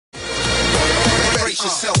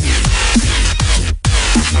Introduce yourself.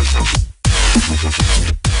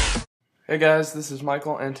 Hey guys, this is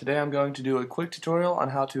Michael, and today I'm going to do a quick tutorial on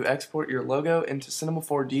how to export your logo into Cinema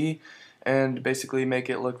 4D and basically make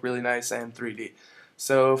it look really nice and 3D.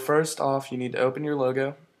 So first off, you need to open your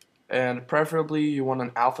logo, and preferably you want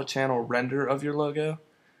an alpha channel render of your logo,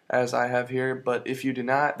 as I have here, but if you do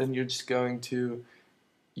not, then you're just going to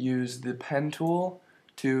use the pen tool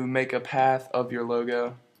to make a path of your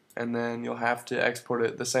logo, and then you'll have to export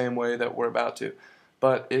it the same way that we're about to.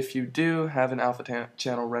 But if you do have an alpha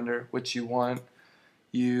channel render, which you want,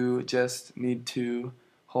 you just need to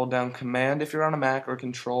hold down Command if you're on a Mac or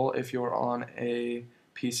Control if you're on a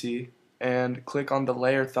PC, and click on the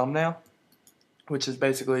layer thumbnail, which is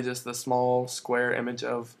basically just the small square image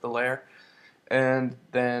of the layer. And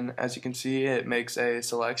then, as you can see, it makes a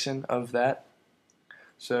selection of that.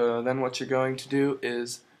 So then what you're going to do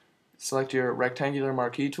is select your rectangular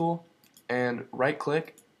marquee tool and right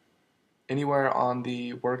click anywhere on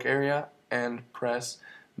the work area and press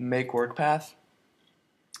make work path,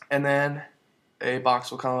 and then a box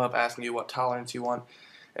will come up asking you what tolerance you want.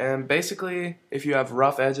 And basically, if you have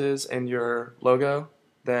rough edges in your logo,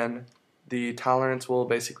 then the tolerance will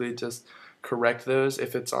basically just correct those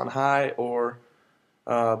if it's on high, or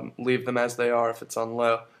leave them as they are if it's on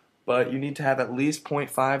low. But you need to have at least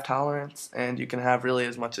 0.5 tolerance, and you can have really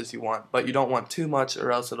as much as you want, but you don't want too much,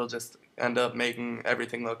 or else it'll just end up making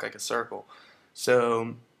everything look like a circle.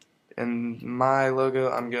 So in my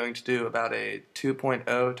logo, I'm going to do about a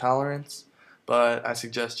 2.0 tolerance, but I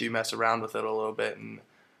suggest you mess around with it a little bit and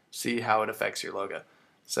see how it affects your logo.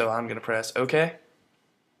 So I'm going to press OK,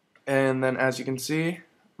 and then as you can see,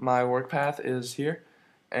 my work path is here.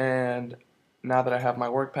 And now that I have my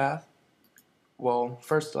work path, well,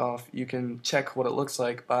 first off, you can check what it looks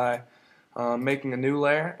like by making a new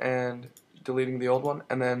layer and deleting the old one,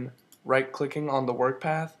 and then right-clicking on the work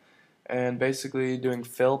path and basically doing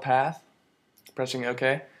fill path, pressing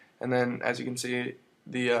OK. And then, as you can see,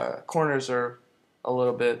 the corners are a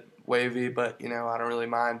little bit wavy, but I don't really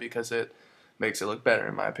mind because it makes it look better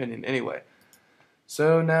in my opinion anyway.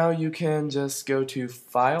 So now you can just go to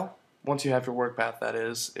File. Once you have your work path, that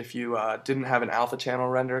is. If you didn't have an alpha channel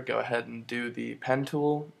render, go ahead and do the pen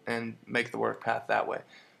tool and make the work path that way.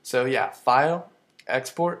 So yeah, File,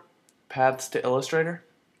 Export, Paths to Illustrator,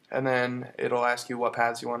 and then it'll ask you what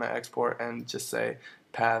paths you want to export, and just say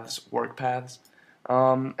Paths, Work Paths.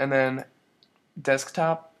 And then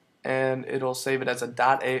Desktop, and it'll save it as a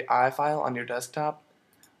 .ai file on your desktop.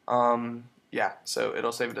 Yeah, so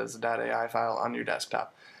it'll save it as a .ai file on your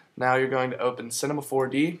desktop. Now you're going to open Cinema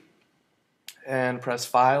 4D and press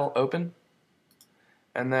File, Open,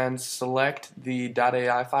 and then select the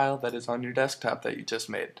 .ai file that is on your desktop that you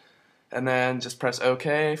just made. And then just press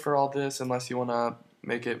OK for all this, unless you want to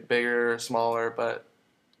make it bigger or smaller, but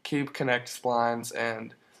keep connect splines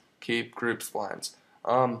and keep group splines.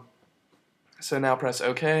 So now press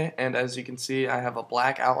OK, and as you can see, I have a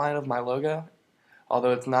black outline of my logo,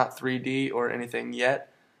 although it's not 3D or anything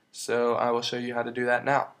yet, so I will show you how to do that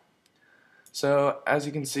now. So as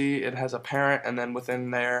you can see, it has a parent, and then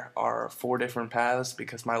within there are 4 different paths,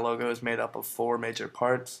 because my logo is made up of 4 major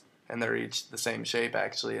parts, and they're each the same shape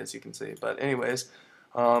actually, as you can see. But anyways,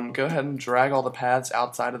 go ahead and drag all the paths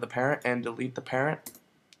outside of the parent and delete the parent,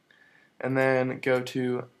 and then go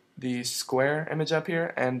to the square image up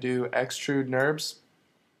here and do extrude NURBS,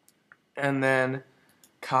 and then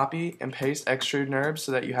copy and paste extrude NURBS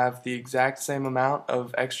so that you have the exact same amount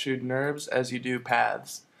of extrude NURBS as you do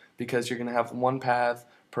paths, because you're going to have 1 path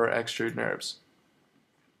per extrude NURBS.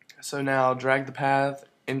 So now drag the path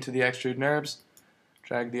into the extrude NURBS,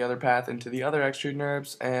 drag the other path into the other extrude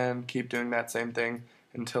NURBS, and keep doing that same thing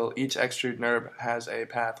until each extrude NURB has a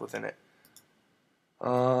path within it.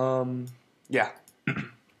 Yeah.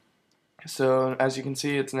 So as you can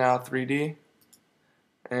see, it's now 3D,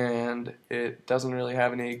 and it doesn't really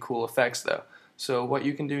have any cool effects though. So what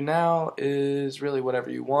you can do now is really whatever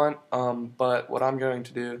you want, but what I'm going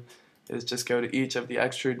to do is just go to each of the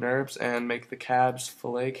extrude NURBS and make the cabs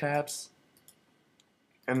fillet caps,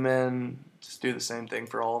 and then just do the same thing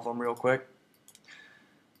for all of them real quick.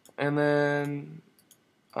 And then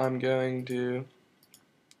I'm going to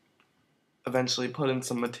eventually put in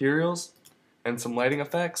some materials and some lighting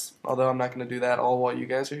effects, although I'm not going to do that all while you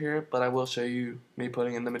guys are here, but I will show you me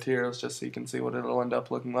putting in the materials just so you can see what it'll end up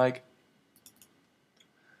looking like.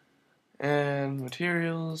 And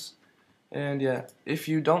materials, and yeah, if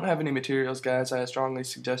you don't have any materials, guys, I strongly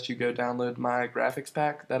suggest you go download my graphics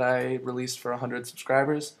pack that I released for 100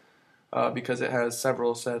 subscribers, because it has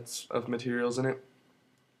several sets of materials in it.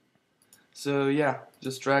 So yeah,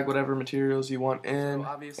 just drag whatever materials you want in, so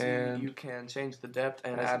obviously and you can change the depth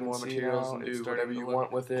and add more materials and do whatever you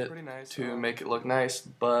want with it to make it look nice,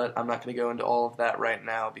 but I'm not going to go into all of that right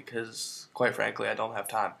now because, quite frankly, I don't have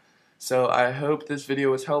time. So I hope this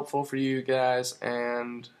video was helpful for you guys,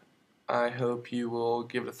 and I hope you will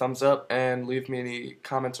give it a thumbs up and leave me any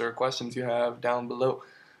comments or questions you have down below.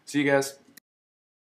 See you guys.